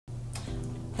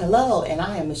Hello, and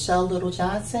I am Michelle Little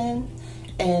Johnson,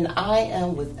 and I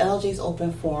am with LG's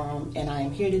Open Forum, and I am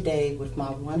here today with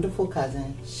my wonderful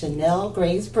cousin, Shinelle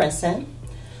Graves-Brinson,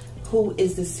 who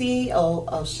is the CEO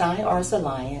of Shine Arts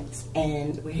Alliance,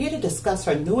 and we're here to discuss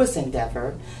her newest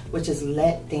endeavor, which is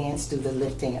Let Dance Do the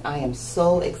Lifting. I am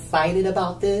so excited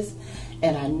about this,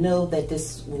 and I know that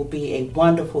this will be a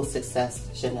wonderful success,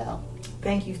 Shinelle.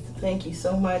 Thank you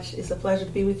so much. It's a pleasure to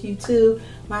be with you too,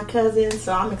 my cousin.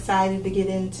 So I'm excited to get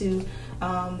into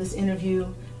this interview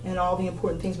and all the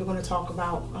important things we're going to talk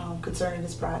about concerning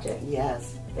this project.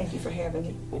 Yes. Thank you for having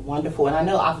me. Wonderful. And I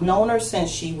know I've known her since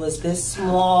she was this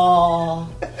small,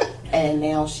 and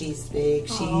now she's big.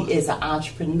 She is an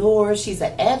entrepreneur. She's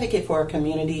an advocate for her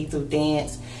community through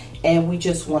dance. And we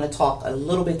just want to talk a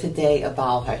little bit today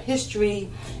about her history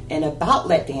and about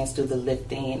Let Dance Do the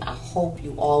Lifting. I hope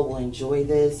you all will enjoy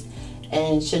this.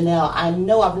 And Shinelle, I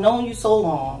know I've known you so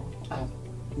long. I've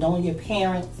known your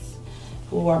parents,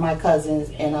 who are my cousins,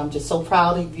 and I'm just so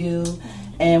proud of you.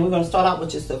 And we're going to start out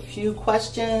with just a few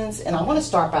questions. And I want to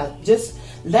start by just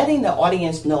letting the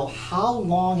audience know, how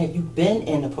long have you been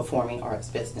in the performing arts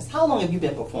business? How long have you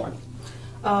been performing?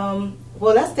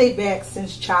 Well, that dates back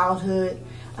since childhood.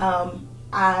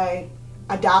 I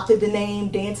adopted the name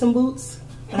Dancing Boots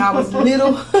when I was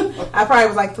little. I probably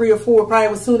was like 3 or 4, probably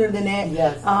was sooner than that.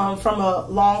 Yes. From a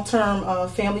long-term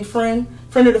family friend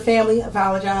of the family, I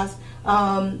apologize.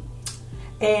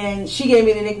 And she gave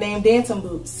me the nickname Dancing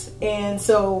Boots. And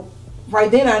so right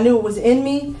then I knew it was in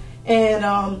me.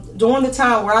 And during the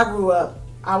time where I grew up,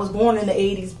 I was born in the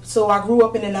 80s, so I grew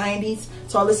up in the 90s.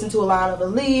 So I listened to a lot of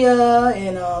Aaliyah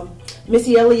and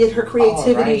Missy Elliott. Her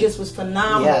creativity just was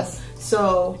phenomenal. Yes.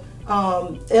 So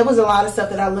it was a lot of stuff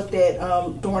that I looked at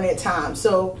during that time.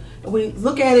 So we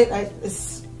look at it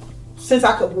since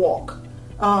I could walk.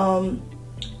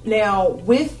 Now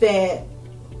with that,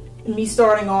 me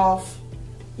starting off,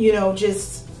 you know,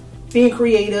 just being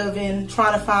creative and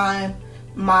trying to find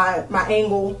my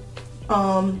angle.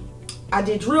 I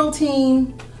did drill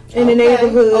team in the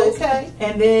neighborhood.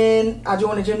 And then I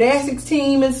joined a gymnastics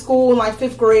team in school in like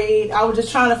 5th grade. I was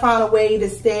just trying to find a way to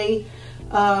stay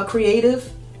creative.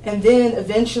 And then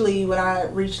eventually when I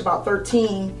reached about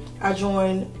 13, I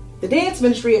joined the dance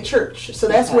ministry at church. So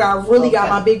that's where I really got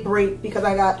my big break, because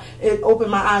it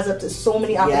opened my eyes up to so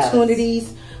many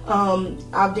opportunities.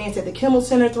 I've danced at the Kimmel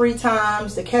Center 3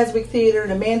 times, the Keswick Theater,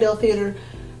 the Mandel Theater.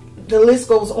 The list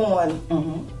goes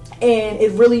on. And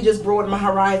it really just broadened my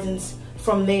horizons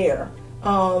from there.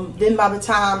 Then by the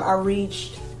time I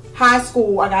reached high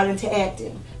school, I got into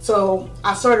acting. So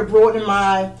I started broadening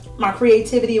my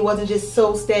creativity. It wasn't just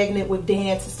so stagnant with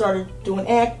dance. I started doing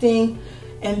acting.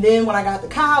 And then when I got to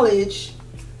college,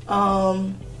 I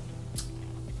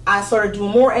started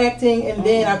doing more acting. And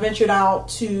then I ventured out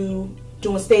to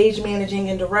doing stage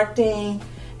managing and directing.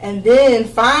 And then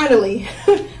finally,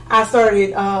 I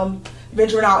started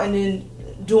venturing out and then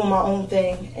doing my own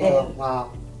thing. And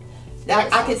wow.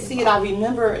 I could see it. I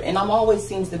remember, and I'm always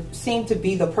seem to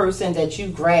be the person that you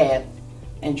grab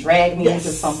and drag me into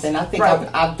something. I think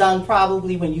I've done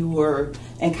probably when you were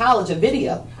in college a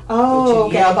video.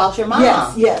 About your mom.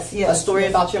 Yes. A story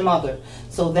about your mother.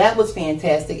 So that was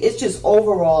fantastic. It's just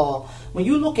overall, when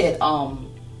you look at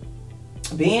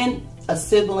being a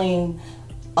sibling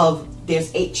of,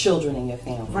 there's 8 children in your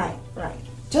family. Right.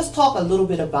 Just talk a little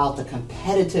bit about the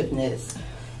competitiveness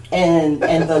and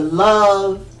the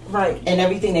love, and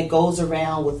everything that goes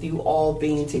around with you all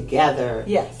being together.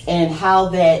 Yes. And how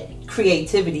that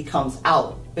creativity comes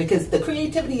out, because the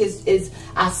creativity is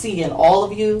I see in all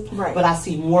of you, but I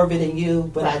see more of it in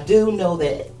you. But I do know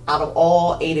that out of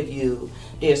all 8 of you,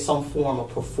 there's some form of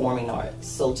performing arts.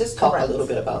 So just talk a little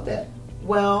bit about that.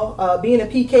 Well, being a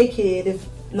PK kid, if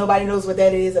nobody knows what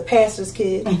that is, a pastor's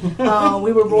kid.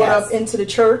 We were brought up into the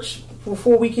church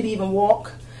before we could even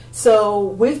walk. So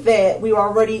with that, we were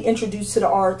already introduced to the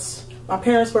arts. My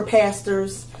parents were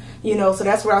pastors, you know, so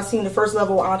that's where I seen the first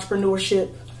level of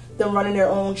entrepreneurship, them running their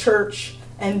own church.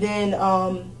 And then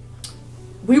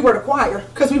we were the choir,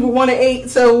 because we were 1 of 8,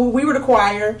 so we were the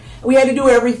choir. We had to do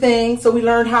everything, so we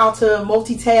learned how to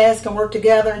multitask and work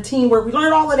together and teamwork. We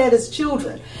learned all of that as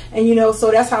children, and you know,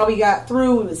 so that's how we got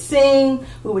through. We would sing,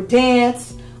 we would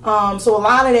dance. So a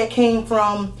lot of that came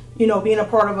from, you know, being a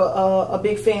part of a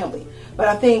big family. But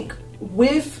I think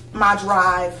with my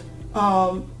drive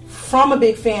from a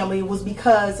big family was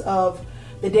because of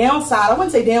the downside. I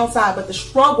wouldn't say downside, but the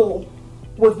struggle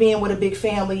with being with a big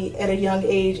family at a young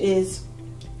age is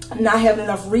not having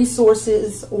enough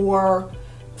resources or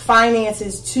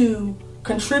finances to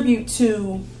contribute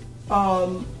to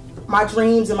my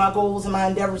dreams and my goals and my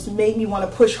endeavors. Made me want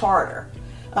to push harder.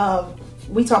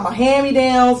 we talking about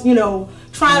hand-me-downs, you know,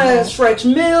 trying to stretch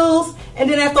meals. And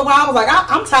then after a while, I was like,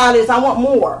 I'm tired of this. I want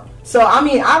more. So, I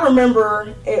mean, I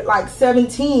remember at like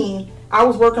 17, I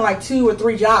was working like 2 or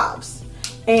 3 jobs.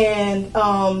 And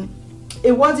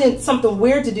it wasn't something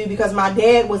weird to do because my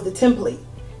dad was the template.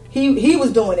 He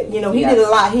was doing it. You know, he did a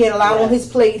lot. He had a lot on his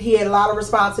plate. He had a lot of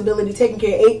responsibility, taking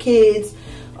care of 8 kids.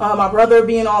 My brother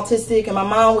being autistic, and my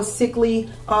mom was sickly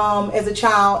as a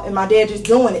child, and my dad just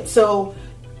doing it. So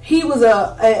he was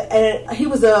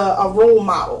a role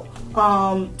model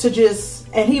to just,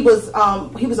 and he was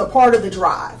a part of the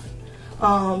drive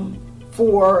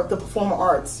for the performing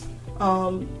arts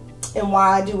and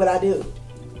why I do what I do.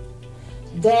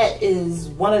 That is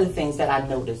one of the things that I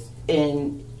noticed.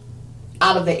 And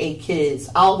out of the 8 kids,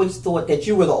 I always thought that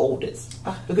you were the oldest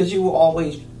because you were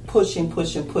always pushing,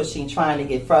 trying to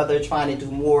get further, trying to do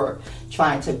more,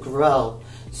 trying to grow.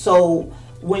 So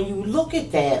when you look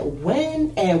at that,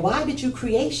 when and why did you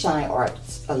create Shine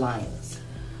Arts Alliance?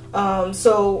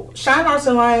 So Shine Arts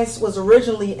Alliance was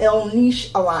originally El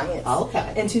Niche Alliance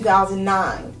in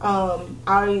 2009.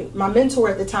 My mentor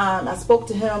at the time, I spoke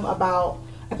to him about,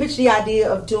 I pitched the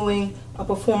idea of doing a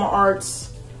performing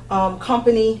arts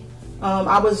company.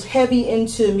 I was heavy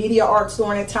into media arts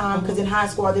during that time because in high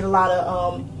school I did a lot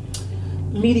of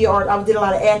media art. I did a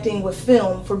lot of acting with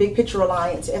film for Big Picture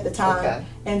Alliance at the time.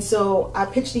 And so I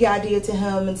pitched the idea to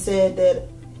him and said that,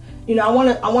 you know, I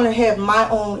want to have my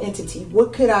own entity.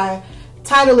 What could I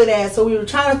title it as? So we were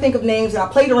trying to think of names, and I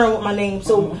played around with my name.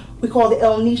 So we called it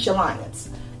El Niche Alliance,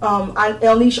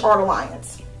 El Niche Art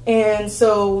Alliance. And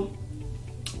so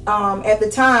at the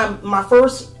time, my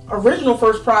original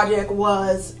first project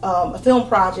was a film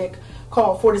project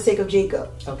called For the Sake of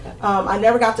Jacob. I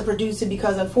never got to produce it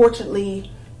because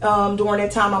unfortunately during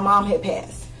that time my mom had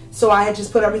passed. So I had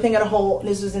just put everything at a halt.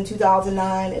 This was in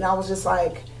 2009, and I was just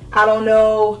like, I don't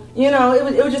know, you know,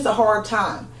 it was just a hard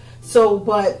time. So,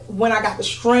 but when I got the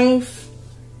strength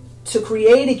to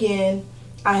create again,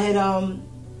 I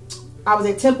was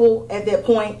at Temple at that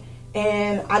point,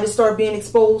 and I just started being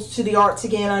exposed to the arts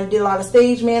again. I did a lot of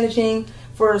stage managing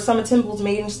for some of Temple's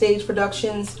maiden stage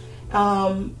productions.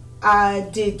 I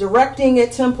did directing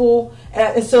at Temple,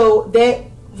 and so that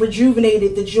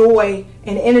rejuvenated the joy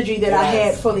and energy that I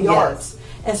had for the arts.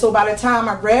 And so by the time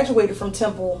I graduated from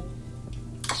Temple,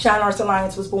 Shine Arts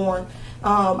Alliance was born.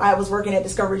 I was working at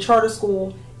Discovery Charter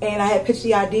School, and I had pitched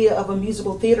the idea of a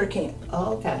musical theater camp.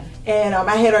 And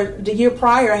I had the year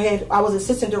prior, I was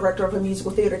assistant director of a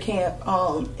musical theater camp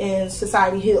in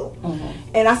Society Hill.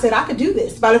 And I said I could do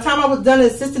this. By the time I was done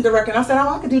as assistant director, I said,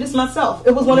 oh, I could do this myself.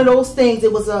 It was one of those things.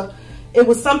 It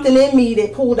was something in me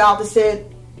that pulled out that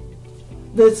said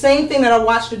the same thing that I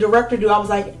watched the director do. I was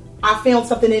like, I found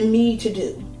something in me to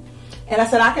do, and I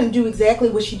said I can do exactly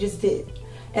what she just did.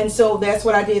 And so that's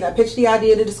what I did. I pitched the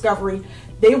idea to Discovery.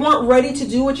 They weren't ready to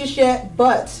do it just yet,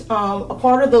 but a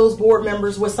part of those board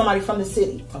members was somebody from the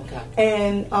city.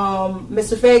 And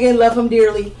Mr. Fagan, love him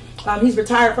dearly. He's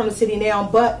retired from the city now,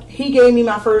 but he gave me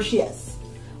my first yes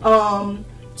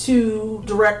to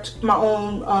direct my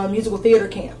own musical theater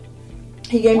camp.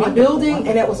 He gave me a building,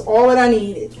 and that was all that I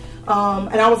needed.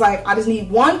 And I was like, I just need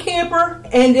one camper,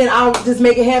 and then I'll just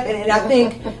make it happen. And I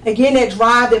think, again, that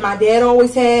drive that my dad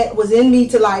always had was in me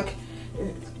to, like,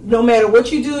 no matter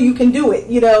what you do, you can do it.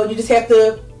 You know, you just have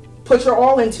to put your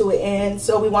all into it. And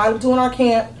so we wound up doing our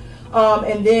camp.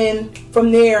 And then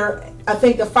from there, I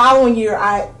think the following year,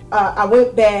 I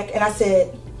went back and I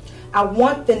said, I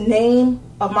want the name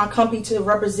of my company to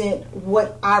represent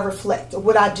what I reflect, or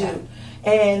what I do.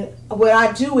 And what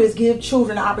I do is give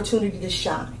children the opportunity to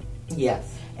shine.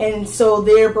 And so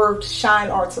there birthed Shine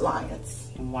Arts Alliance.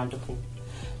 Wonderful.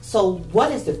 So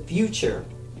what is the future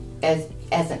as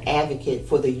an advocate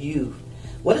for the youth?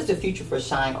 What is the future for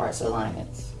Shine Arts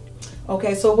Alliance?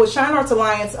 Okay, so with Shine Arts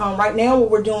Alliance, right now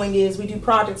what we're doing is we do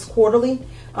projects quarterly.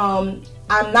 I'm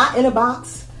not in a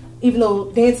box. Even though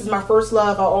dance is my first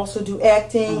love, I also do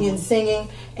acting and singing.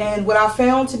 And what I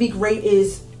found to be great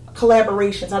is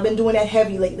collaborations. I've been doing that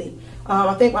heavy lately.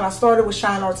 I think when I started with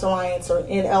Shine Arts Alliance or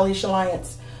in El Niche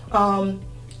Alliance,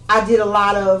 I did a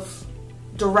lot of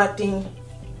directing,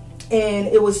 and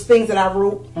it was things that I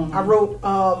wrote. I wrote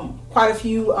quite a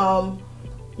few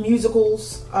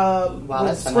musicals, with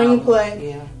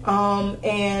screenplay,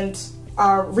 and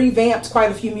revamped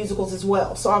quite a few musicals as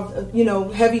well. So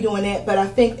I'm, heavy doing that. But I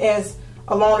think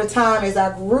along the time as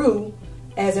I grew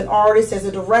as an artist, as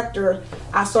a director,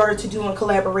 I started to doing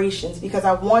collaborations because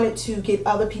I wanted to get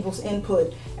other people's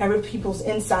input, other people's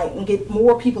insight, and get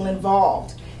more people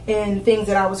involved in things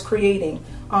that I was creating.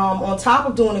 On top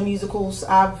of doing the musicals,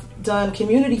 I've done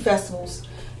community festivals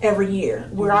every year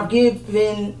where I've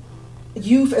given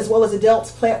youth as well as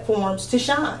adults platforms to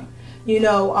shine,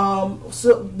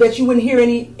 so that you wouldn't hear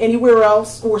anywhere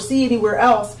else or see anywhere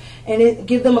else, and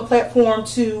give them a platform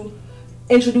to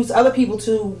introduce other people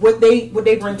to what they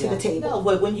bring to the table. No,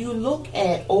 but when you look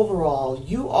at overall,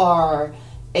 you are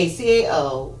a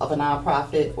CAO of a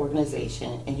nonprofit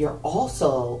organization, and you're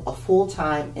also a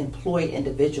full-time employed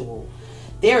individual.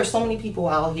 There are so many people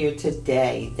out here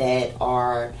today that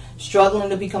are struggling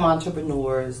to become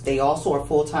entrepreneurs. They also are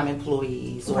full-time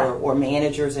employees or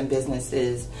managers in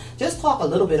businesses. Just talk a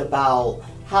little bit about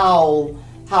how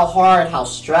hard, how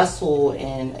stressful,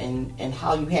 and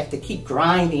how you have to keep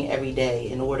grinding every day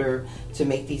in order to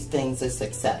make these things a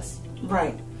success.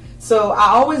 Right. So I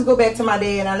always go back to my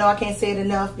dad, and I know I can't say it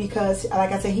enough because,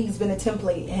 like I said, he's been a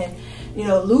template. And,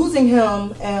 losing him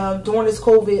during this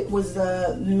COVID was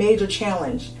a major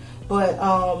challenge. But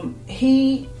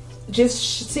he,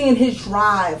 just seeing his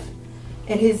drive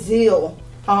and his zeal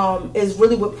is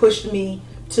really what pushed me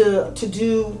to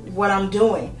do what I'm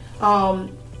doing.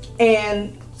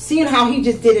 And seeing how he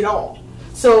just did it all.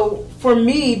 So for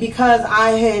me, because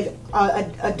I had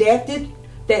adapted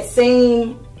that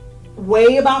same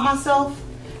way about myself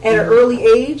at an early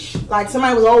age, like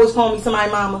somebody was always calling me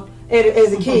somebody's mama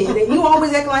as a kid. You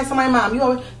always acting like somebody's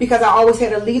mom. Because I always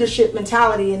had a leadership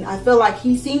mentality, and I feel like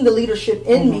he seen the leadership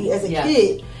in me as a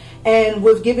kid, and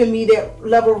with giving me that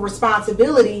level of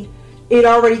responsibility, it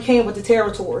already came with the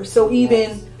territory. So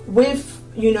even with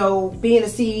being a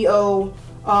CEO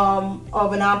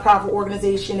of a nonprofit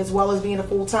organization as well as being a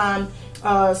full-time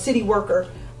city worker,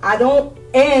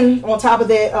 and on top of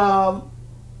that,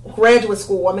 graduate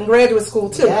school. I'm in graduate school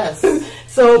too. Yes.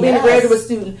 So being a graduate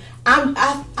student,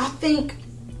 I think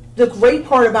the great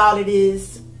part about it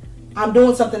is I'm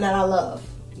doing something that I love.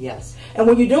 Yes. And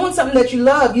when you're doing something that you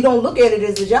love, you don't look at it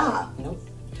as a job. Nope.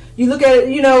 You look at it,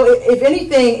 if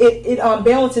anything, it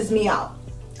balances me out.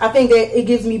 I think that it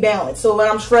gives me balance. So when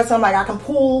I'm stressed, I'm like, I can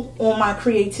pull on my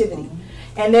creativity,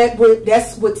 and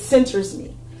that's what centers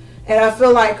me. And I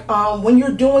feel like when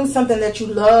you're doing something that you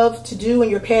love to do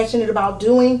and you're passionate about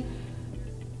doing,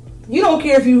 you don't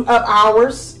care if you up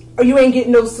hours or you ain't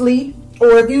getting no sleep,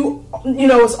 or if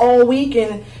it's all week,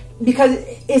 and because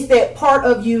it's that part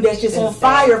of you that's just on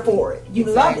fire for it. You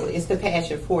love it. It's the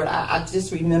passion for it. I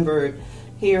just remembered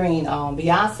hearing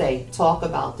Beyonce talk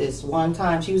about this one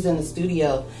time. She was in the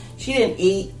studio. She didn't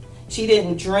eat. She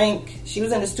didn't drink. She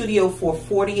was in the studio for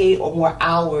 48 or more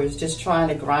hours just trying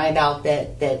to grind out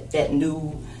that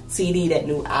new CD, that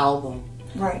new album.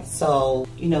 Right. So,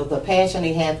 the passion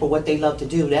they have for what they love to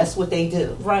do, that's what they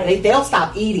do. Right. They'll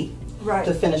stop eating right.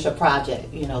 to finish a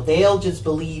project. They'll just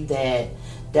believe that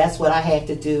that's what I have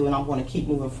to do, and I'm going to keep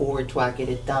moving forward till I get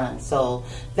it done. So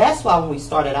that's why when we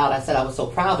started out, I said I was so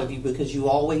proud of you, because you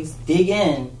always dig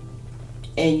in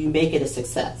and you make it a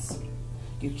success.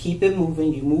 You keep it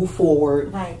moving, you move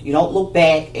forward, right. You don't look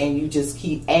back, and you just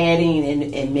keep adding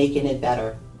and making it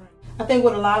better. I think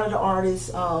with a lot of the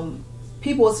artists,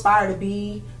 people aspire to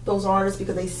be those artists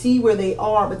because they see where they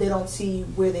are, but they don't see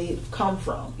where they've come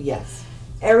from. Yes.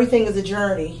 Everything is a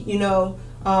journey,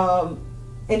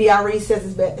 India.Arie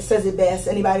says it best.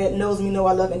 Anybody that knows me know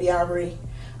I love India.Arie.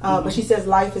 But she says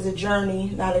life is a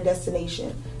journey, not a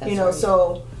destination. That's right.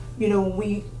 So,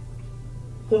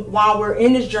 while we're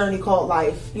in this journey called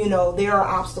life, there are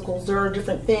obstacles, there are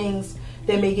different things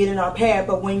that may get in our path,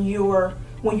 but when you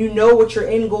know what your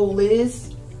end goal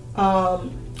is,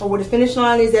 or what the finish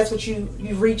line is, that's what you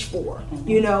reach for,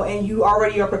 and you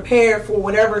already are prepared for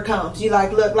whatever comes. You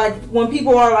look, when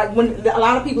people are when a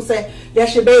lot of people say,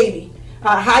 that's your baby.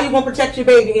 How you gonna protect your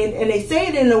baby? And they say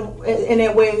it in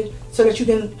that way so that you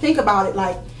can think about it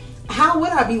like, how would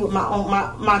I be with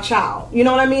my child? You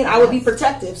know what I mean? I would be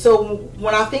protective. So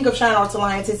when I think of Shine Arts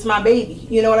Alliance, it's my baby.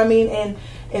 You know what I mean? And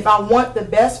if I want the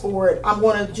best for it, I'm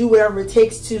going to do whatever it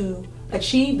takes to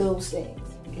achieve those things.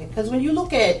 Because when you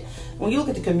look at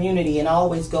the community, and I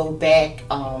always go back,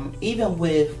 even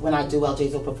with when I do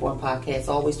LJ's Open Forum podcast,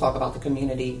 I always talk about the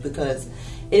community, because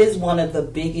it is one of the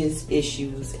biggest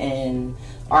issues in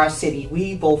our city.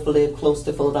 We both live close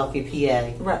to Philadelphia,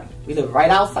 PA. Right. We live right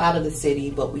outside of the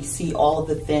city, but we see all of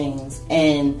the things,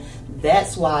 and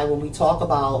that's why when we talk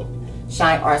about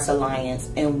Shine Arts Alliance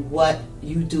and what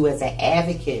you do as an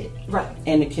advocate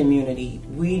in the community,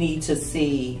 we need to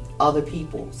see other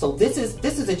people. So this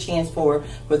is a chance for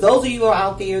those of you who are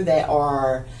out there that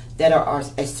are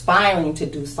aspiring to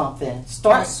do something.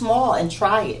 Start small and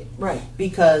try it. Right.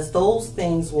 Because those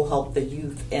things will help the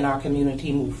youth in our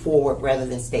community move forward rather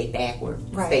than stay backward,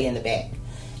 stay in the back.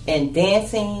 And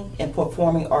dancing and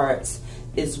performing arts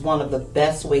is one of the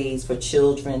best ways for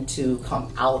children to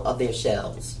come out of their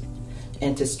shells.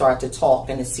 and to start to talk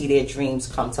and to see their dreams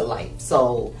come to life.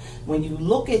 So when you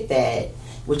look at that,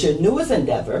 with your newest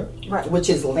endeavor, right, which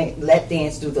is Let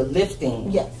Dance Do the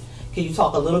Lifting, yes, can you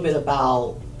talk a little bit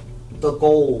about the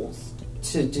goals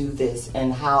to do this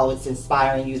and how it's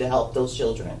inspiring you to help those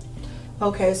children?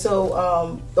 Okay,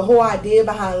 so the whole idea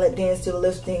behind Let Dance Do the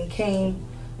Lifting came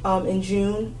in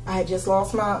June. I had just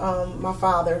lost my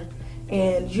father,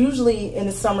 and usually in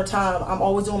the summertime I'm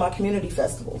always doing my community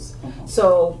festivals.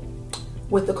 So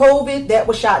with the COVID, that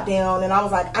was shot down, and I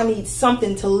was like, I need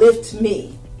something to lift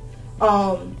me.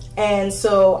 And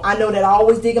so I know that I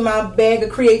always dig in my bag of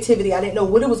creativity. I didn't know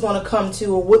what it was going to come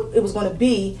to or what it was going to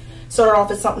be. Started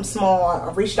off as something small.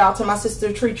 I reached out to my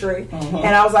sister Tree,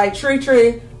 and I was like, Tree,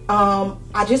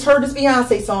 I just heard this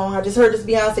Beyonce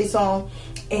song.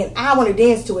 And I want to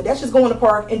dance to it. Let's just go in the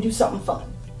park and do something fun.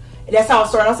 And that's how it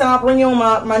started. I said, I'll bring you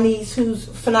on my niece, who's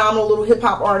a phenomenal little hip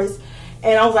hop artist.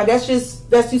 And I was like,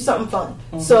 let's do something fun.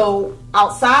 So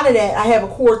outside of that, I have a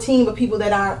core team of people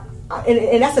that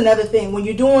and that's another thing. When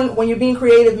you're being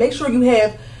creative, make sure you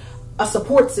have a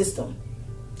support system.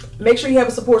 Make sure you have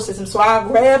a support system. So I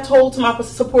grabbed hold to my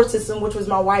support system, which was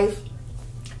my wife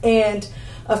and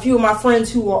a few of my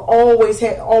friends who are always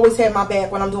had my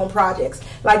back when I'm doing projects.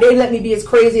 Like, they let me be as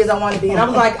crazy as I want to be. And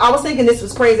I was thinking this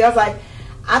was crazy. I was like,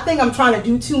 I think I'm trying to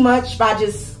do too much by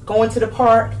just going to the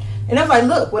park. And I was like,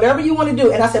 look, whatever you want to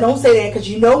do. And I said, don't say that, because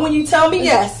when you tell me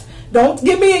yes, don't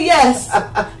give me a yes.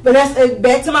 But that's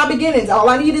back to my beginnings. All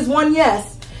I need is one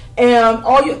yes. And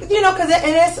because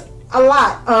that's a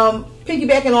lot.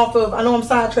 Piggybacking off of, I know I'm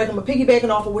sidetracking, but piggybacking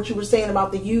off of what you were saying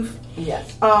about the youth.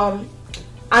 Yes.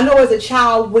 I know as a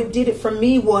child, what did it for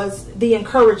me was the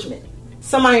encouragement.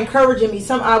 Somebody encouraging me.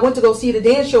 I went to go see the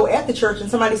dance show at the church,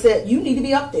 and somebody said, you need to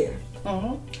be up there.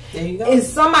 There you go. And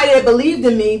somebody that believed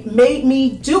in me made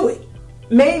me do it.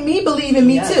 Made me believe in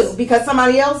me too, because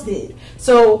somebody else did.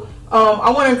 So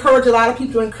I want to encourage a lot of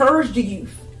people to encourage the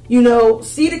youth.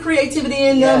 See the creativity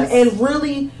in them and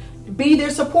really be their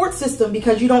support system,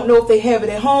 because you don't know if they have it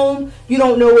at home. You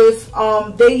don't know if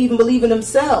they even believe in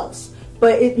themselves.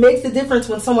 But it makes a difference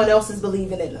when someone else is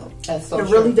believing in them. That's so true.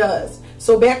 It really does.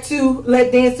 So back to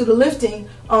Let Dance Do the Lifting.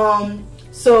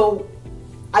 So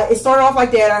it started off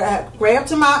like that. I grabbed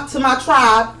to my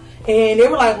tribe, and they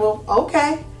were like, well,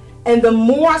 okay. And the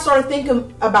more I started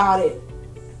thinking about it,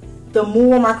 the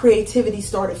more my creativity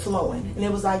started flowing. And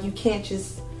it was like, it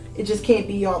just can't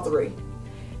be y'all three.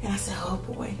 And I said, oh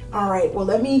boy. All right, well,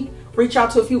 let me reach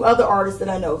out to a few other artists that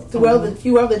I know, a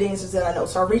few other dancers that I know.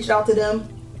 So I reached out to them,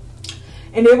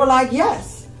 and they were like,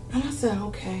 yes. And I said,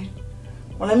 okay.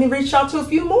 Well, let me reach out to a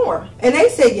few more. And they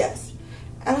said yes.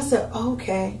 And I said,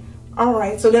 okay. All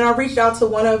right. So then I reached out to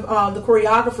one of the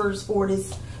choreographers for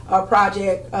this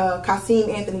project, Kasim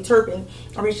Anthony Turpin.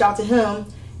 I reached out to him,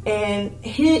 and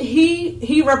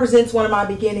he represents one of my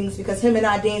beginnings, because him and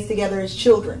I danced together as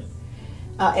children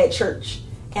at church.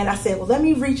 And I said, well, let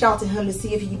me reach out to him to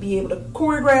see if he'd be able to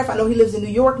choreograph. I know he lives in New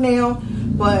York now,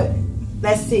 but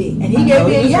let's see. And he gave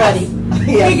me a yes.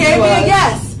 He gave me a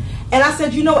yes. And I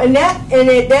said, and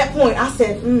at that point, I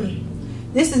said,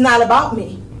 this is not about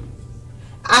me.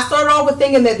 I started off with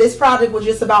thinking that this project was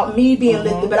just about me being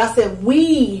lifted, but I said,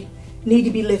 we need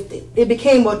to be lifted. It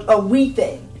became a we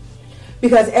thing,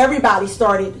 because everybody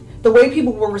started, the way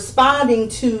people were responding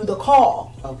to the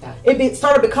call, it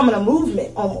started becoming a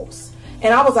movement almost.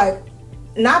 And I was like,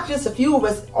 not just a few of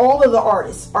us, all of the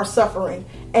artists are suffering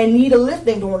and need a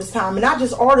lifting during this time. And not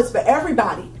just artists, but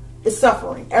everybody is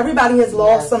suffering. Everybody has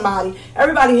lost somebody.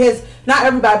 Not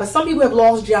everybody, but some people have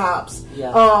lost jobs.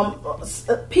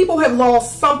 People have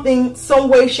lost something, some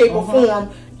way, shape, or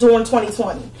form during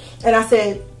 2020. And I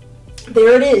said,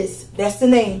 there it is. That's the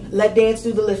name. Let Dance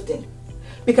Do the Lifting.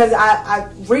 Because I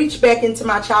reached back into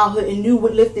my childhood and knew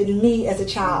what lifted me as a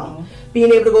child.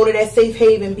 Being able to go to that safe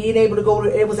haven, being able to go to,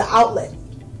 it was an outlet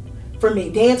for me.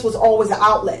 Dance was always an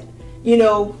outlet,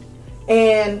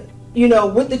 and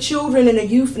with the children and the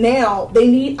youth now, they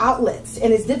need outlets,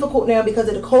 and it's difficult now because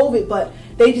of the COVID, but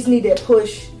they just need that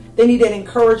push. They need that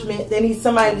encouragement. They need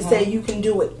somebody to say, you can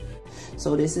do it.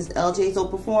 So this is LJ's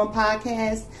Open Forum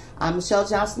Podcast. I'm Michelle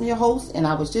Johnson, your host, and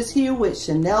I was just here with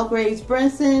Shinelle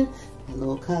Graves-Brinson, my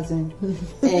little cousin,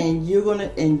 and you're going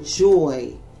to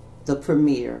enjoy the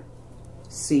premiere.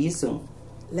 See you soon.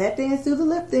 Let Dance Do the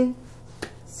Lifting.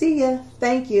 See ya.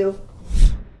 Thank you.